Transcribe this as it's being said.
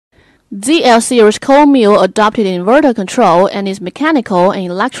The L series cold mill adopted inverter control and is mechanical and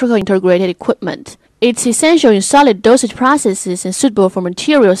electrical integrated equipment. It's essential in solid dosage processes and suitable for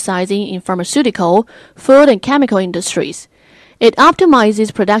material sizing in pharmaceutical, food, and chemical industries. It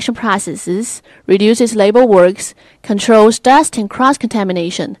optimizes production processes, reduces labor works, controls dust and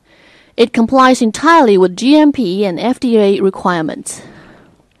cross-contamination. It complies entirely with GMP and FDA requirements.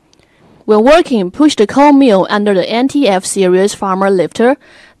 When working, push the cold mill under the NTF series farmer lifter,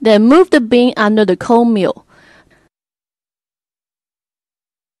 then move the bin under the cold mill.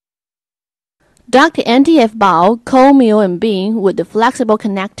 Dock the NTF bowl, cold mill, and bin with the flexible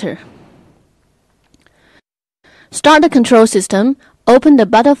connector. Start the control system. Open the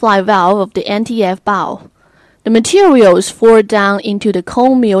butterfly valve of the NTF bowl. The materials fall down into the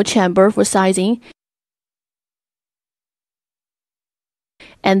cold mill chamber for sizing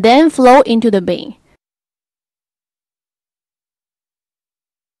and then flow into the bin.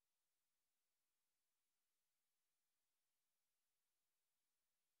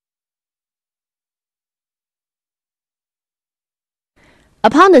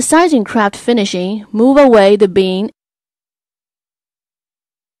 Upon the sizing craft finishing, move away the bin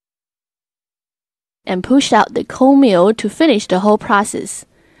and push out the cold mill to finish the whole process.